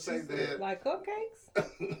when people say that. Like cupcakes?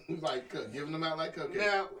 Like, giving them out like cupcakes.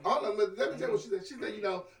 Now, let me tell you what she said. She said, you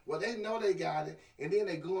know, well, they know they got it, and then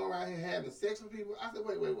they go around here having sex with people. I said,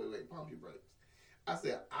 wait, pump your brakes. I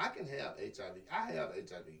said, I can have HIV. I have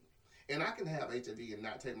HIV. And I can have HIV and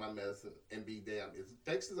not take my medicine and be damn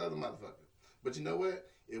infectious as a motherfucker. But you know what?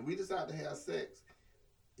 If we decide to have sex,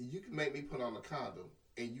 you can make me put on a condom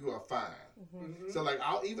and you are fine. Mm-hmm. So like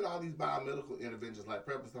even all these biomedical interventions like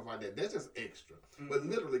PrEP and stuff like that, that's just extra. Mm-hmm. But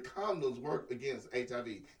literally condoms work against HIV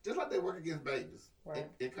just like they work against babies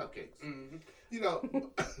and cupcakes. Mm-hmm. You know,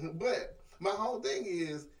 but my whole thing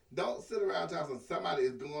is, don't sit around talking somebody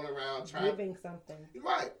is going around trying giving something.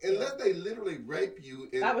 Right. Unless they literally rape you.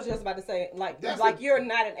 I was just about to say, you're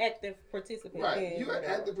not an active participant. Right. You're an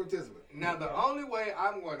active participant. Now, the only way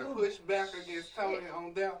I'm going to push back against Tony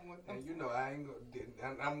on that one, and you know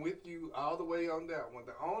I'm with you all the way on that one.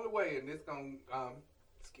 The only way, and it's going to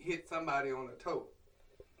hit somebody on the toe,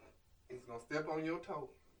 it's going to step on your toe.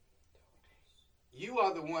 You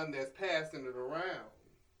are the one that's passing it around.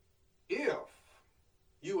 If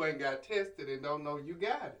you ain't got tested and don't know you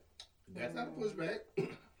got it. That's not a pushback.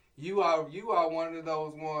 You are one of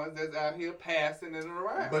those ones that's out here passing it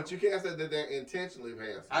around. But you can't say that they're intentionally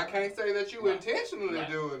passing. I can't say that you intentionally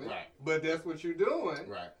doing it, but that's what you're doing.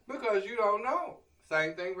 Right. Because you don't know.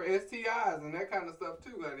 Same thing for STIs and that kind of stuff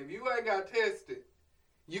too. Like if you ain't got tested,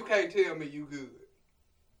 you can't tell me you good.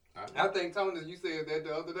 I think, Tony, you said that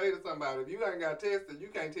the other day to somebody. If you ain't got tested, you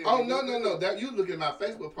can't tell. Oh, no. That you look at my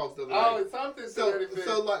Facebook post the other day. Oh, it's something. So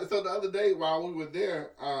the other day while we were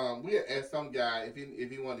there, we had asked some guy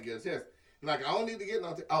if he wanted to get a test. Like, I don't need to get no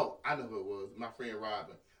test. Oh, I know who it was. My friend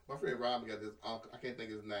Robin. My friend Robin got this uncle. I can't think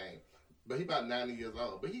of his name. But he about 90 years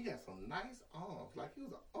old. But he got some nice arms. Like, he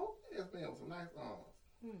was an old-ass man with some nice arms.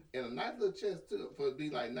 And a nice little chest too for to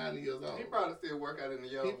be like 90 years old. He probably still work out in the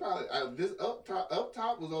yard. He probably this up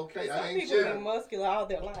top was okay. Some I ain't people sure. be muscular all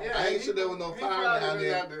their life. Yeah, I ain't sure there was no fire down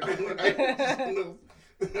there.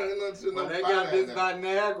 They got this by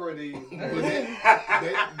Niagara.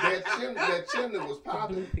 That chimney was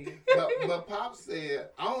popping. But Pop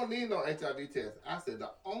said, I don't need no HIV test. I said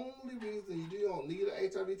the only reason you don't need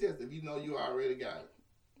an HIV test if you know you already got it.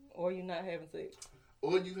 Or you're not having sex.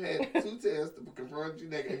 Or you had 2 tests to confirm that you're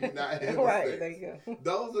negative and you're not having right, sex. There you go.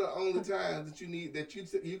 Those are the only times that you need, that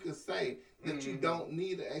you can say that you don't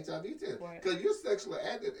need an HIV test. Because you're sexually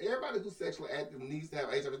active. Everybody who's sexually active needs to have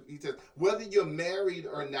an HIV test, whether you're married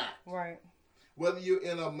or not. Right. Whether you're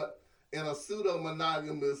in a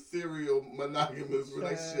pseudo-monogamous, serial monogamous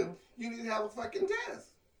relationship, you need to have a fucking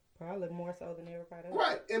test. Probably more so than everybody else.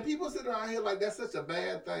 Right. And people sit around here like that's such a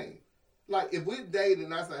bad thing. Like, if we dated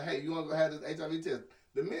and I say, hey, you want to go have this HIV test?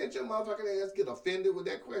 The minute your motherfucking ass get offended with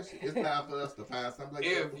that question, it's time for us to find something like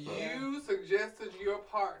that. If you suggested to your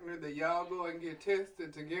partner that y'all go and get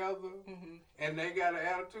tested together, and they got an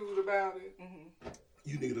attitude about it,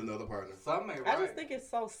 you need another partner. Something ain't right. I just think it's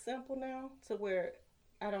so simple now to where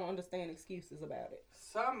I don't understand excuses about it.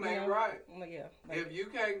 Something ain't right. Yeah. If you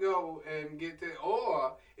can't go and get the,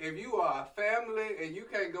 or if you are a family and you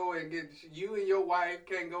can't go and get, you and your wife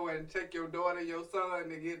can't go and take your daughter, your son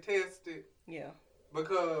to get tested. Yeah.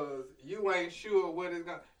 Because you ain't sure what it's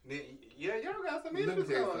going to, yeah, y'all got some issues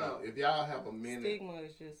going on. If y'all have a minute. Stigma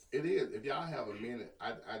is just. It is. If y'all have a minute,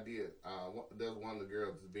 I did. There's one of the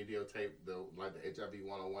girls videotape the HIV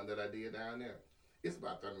 101 that I did down there. It's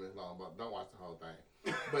about 30 minutes long, but don't watch the whole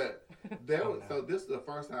thing. But so this is the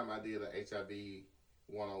first time I did an HIV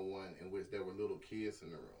 101 in which there were little kids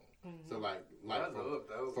in the room. So like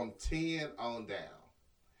from 10 on down.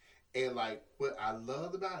 And like what I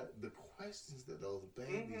loved about it, the questions that those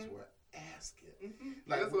babies were asking.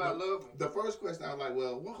 Like, that's what I love. The first question I was like,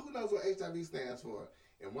 well, who knows what HIV stands for?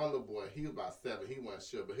 And one little boy, he was about 7, he wasn't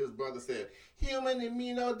sure, but his brother said, human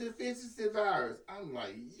immunodeficiency virus. I'm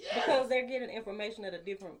like, yes! Because they're getting information at a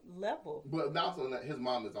different level. But also, his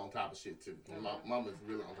mom is on top of shit, too. My mom is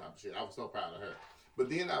really on top of shit. I was so proud of her.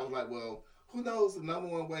 But then I was like, well, who knows the number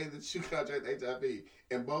one way that you contract HIV?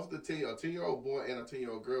 And both the 10-year-old boy and a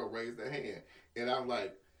 10-year-old girl raised their hand. And I'm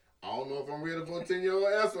like, I don't know if I'm ready for a 10-year-old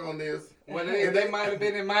answer on this. Well, they might have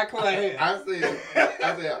been in my class. I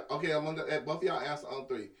said, okay, I'm gonna both of y'all answer on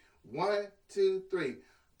 3. 1, 2, 3.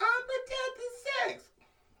 Unprotected sex.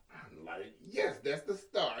 I'm like, yes, that's the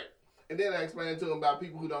start. And then I explained to them about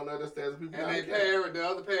people who don't know the status. People and the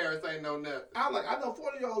other parents ain't know nothing. I'm like, I know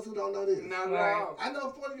 40-year-olds who don't know this. No. I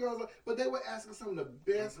know 40-years-olds, but they were asking some of the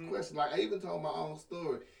best questions. Like, I even told my own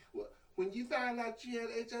story. When you found out you had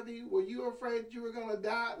HIV, were you afraid you were going to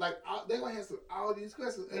die? Like, they were asking all these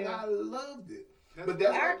questions, and I loved it. But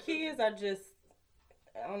our kids are just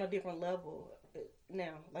on a different level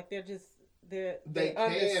now. Like, they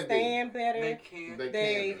understand better.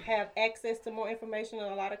 They have access to more information.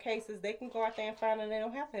 In a lot of cases, they can go out there and find it. They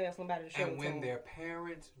don't have to have somebody to show it to them. And when their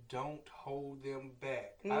parents don't hold them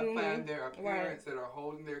back. I find there are parents that are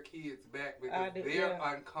holding their kids back because they're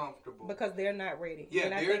uncomfortable. Because they're not ready. Yeah,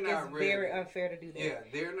 and I think it's very unfair to do that. Yeah,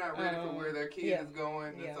 they're not ready for where their kid is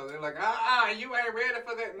going. And so they're like, you ain't ready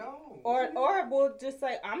for that. No. Or we'll just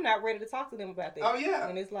say, I'm not ready to talk to them about that. Oh, yeah.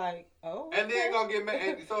 And it's like, oh. Okay. And they're going to get mad.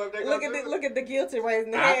 And so if they look at the guilty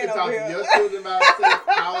raising the I hand can talk to your children about sex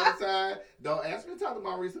all the time. Don't ask me to talk to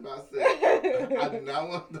Maurice about sex. I do not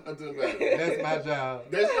want to talk to him about it. That's my job.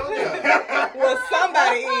 That's your job. Well,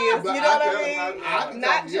 somebody is. But you know what I mean?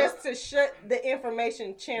 Not just to shut the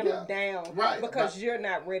information channel down because you're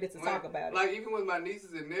not ready to talk about it. Like even with my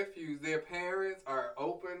nieces and nephews, their parents are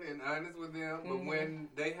open and honest with them, but when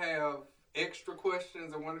they have extra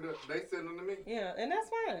questions or want to go, they send them to me. Yeah, and that's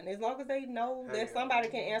fine as long as they know that somebody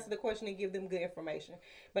can answer the question and give them good information.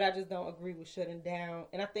 But I just don't agree with shutting down,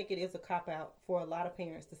 and I think it is a cop out for a lot of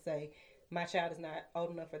parents to say my child is not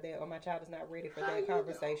old enough for that or my child is not ready for that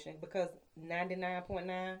conversation because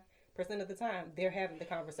 99.9% of the time they're having the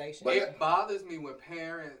conversation. But it bothers me when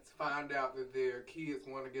parents find out that their kids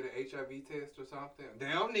want to get an HIV test or something. They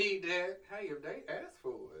don't need that. Hey, if they ask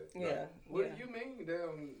for it. Yeah. What do you mean they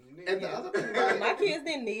don't need and it? The other thing my kids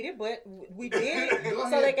didn't need it, but we did it so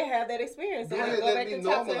they can have that experience. So they go back and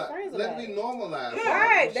talk to their friends about it. Let me normalize it.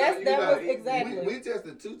 Right. That was exactly. We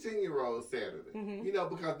tested 2 10-year-olds Saturday,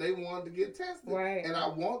 because they wanted to get tested. Right. And I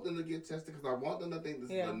want them to get tested because I want them to think this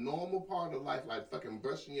is a normal part of life, like fucking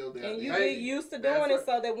brushing your damn teeth. And you get used to doing it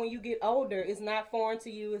so that when you get older, it's not foreign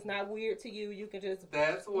to you, it's not weird to you. You can just.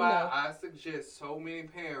 That's why I suggest so many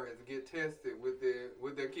parents get tested with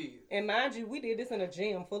their kids. And mind you, we did this in a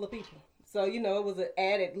gym full of people. So, it was an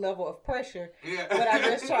added level of pressure. Yeah. But I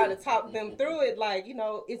just try to talk them through it. Like,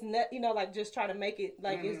 it's not, like just try to make it,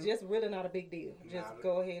 like, it's just really not a big deal. Just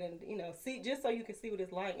go ahead and, see, just so you can see what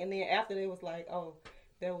it's like. And then after they was like, oh,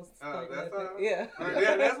 that was that's all? Yeah.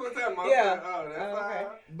 Yeah, that's what's that, Mom. Yeah. Oh, that's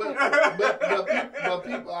okay. But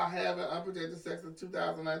people are having unprotected sex in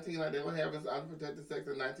 2019 like they were having unprotected sex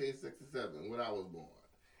in 1967 when I was born.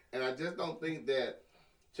 And I just don't think that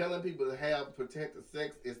telling people to have protected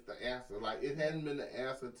sex is the answer. Like, it hadn't been the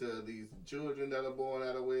answer to these children that are born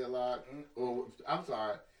out of wedlock. Or, I'm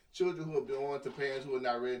sorry, children who are born to parents who are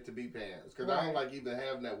not ready to be parents. Because I don't like even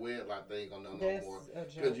having that wedlock thing on them no more.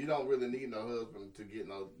 Because you don't really need no husband to get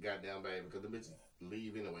no goddamn baby. Because the bitch is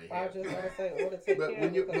leave anyway. I was just going to say, or to take but care when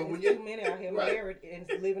of you, because but when there's you, too many out here right. married and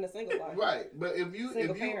living a single life. Right, but if you,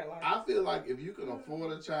 Parent life. I feel like if you can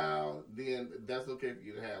afford a child, then that's okay for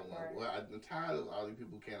you to have one. Right. Well, I'm tired of all these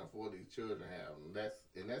people who can't afford these children to have them. That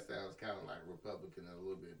sounds kind of like Republican a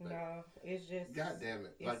little bit. But no, it's just. God damn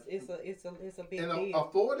it! Like it's a big and deal.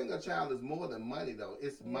 affording a child is more than money, though.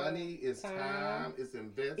 It's money, it's time, it's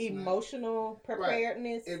investment, emotional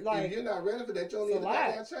preparedness. Right. If you're not ready for that, you don't need a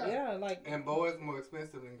goddamn child. Yeah, like. And boys more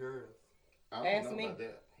expensive than girls. I don't know about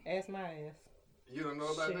that. Ask my ass. You don't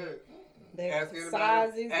know about that? Ask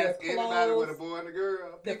anybody with a boy and a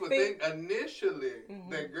girl. People think initially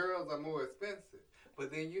that girls are more expensive. But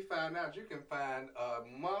then you find out you can find a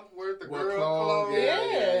month worth of girl clothes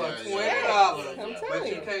for $20. But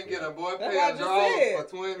you can't get a boy pair of drawers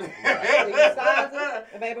for $20.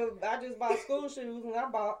 Baby, I just bought school shoes and I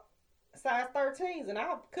bought size 13s and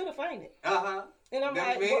I could have fainted. And I'm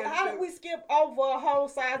like, well, how did we skip over a whole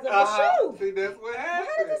size of a shoe? See, that's what happened.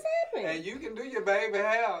 How did this happen? And you can do your baby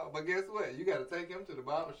hair, but guess what? You got to take him to the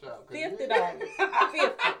barber shop. $50.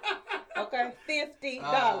 $50. Okay,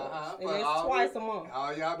 $50. And it's twice a month.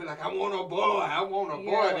 Oh, y'all be like, I want a boy. I want a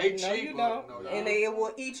boy. They cheap. You don't. No, and they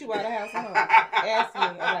will eat you out of house and home. Ask me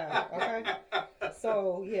about it, okay?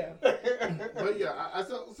 So, yeah. But yeah, I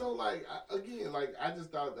just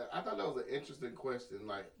thought that was an interesting question.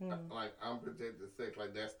 Like unprotected sex,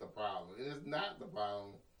 like that's the problem. And it's not the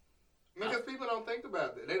problem. Because people don't think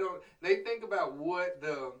about that. They think about what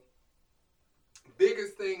the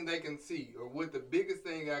biggest thing they can see or what the biggest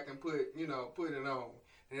thing I can put it on.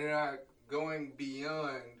 And they're not going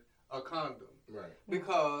beyond a condom. Right.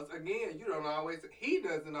 Because again, he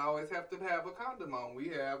doesn't always have to have a condom on. We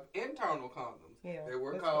have internal condoms. Yeah, they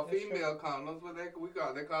were called female condoms, but they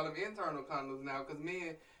call them internal condoms now because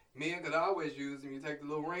men could always use them. You take the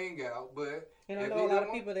little ring out, but and I know a lot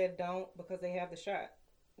of people that don't because they have the shot.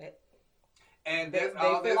 And they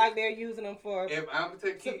feel like they're using them for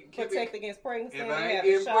protect against pregnancy. If I ain't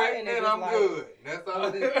getting pregnant, I'm good. That's all.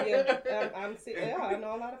 I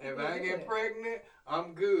know a lot of people. If I ain't getting pregnant,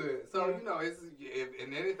 I'm good. So and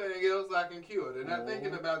anything else I can cure. They're not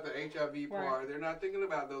thinking about the HIV part. They're not thinking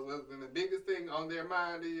about those other things. The biggest thing on their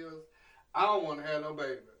mind is, I don't want to have no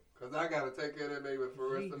baby. Because I got to take care of that baby for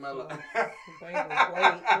the rest of my life. Wait.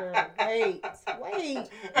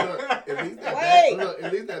 Look,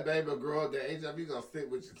 at least that baby will grow up. The HIV going to sit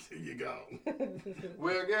with you till you gone.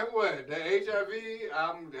 Well, guess what? The HIV,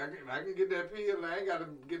 I can get that pill. I ain't got to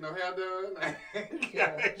get no hair done.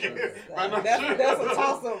 That's a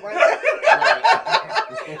toss-up right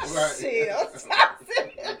there. Right. Shit,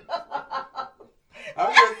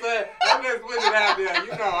 I'm just putting it out there.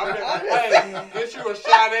 Get you a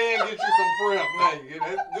shot and get you some prep. Hey,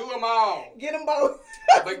 do them all. Get them both.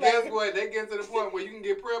 But guess what? They get to the point where you can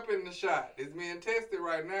get prep in the shot. It's being tested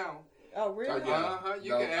right now. Oh, really?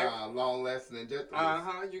 You can long-lasting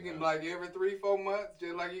injectables. You can like every 3-4 months,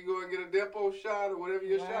 just like you go and get a depot shot or whatever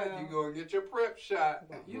your shot. You go and get your prep shot.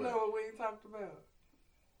 You know what we ain't talked about?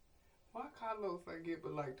 Why Carlos ain't get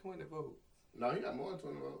but like 20 votes? No, he got more than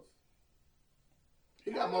 20 votes. He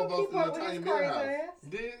got more votes than the Tanya Millhouse.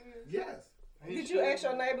 Did? Yes. Did you ask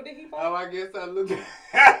your neighbor, did he vote? Oh, I guess I looked at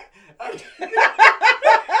I'm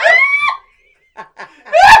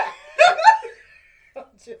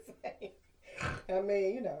just saying. I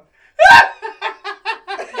mean,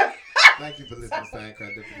 Thank you for listening to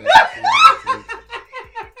Soundcraft today.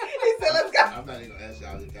 He said, let's go. I'm not even going to ask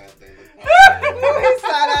y'all this goddamn. He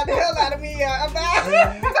said,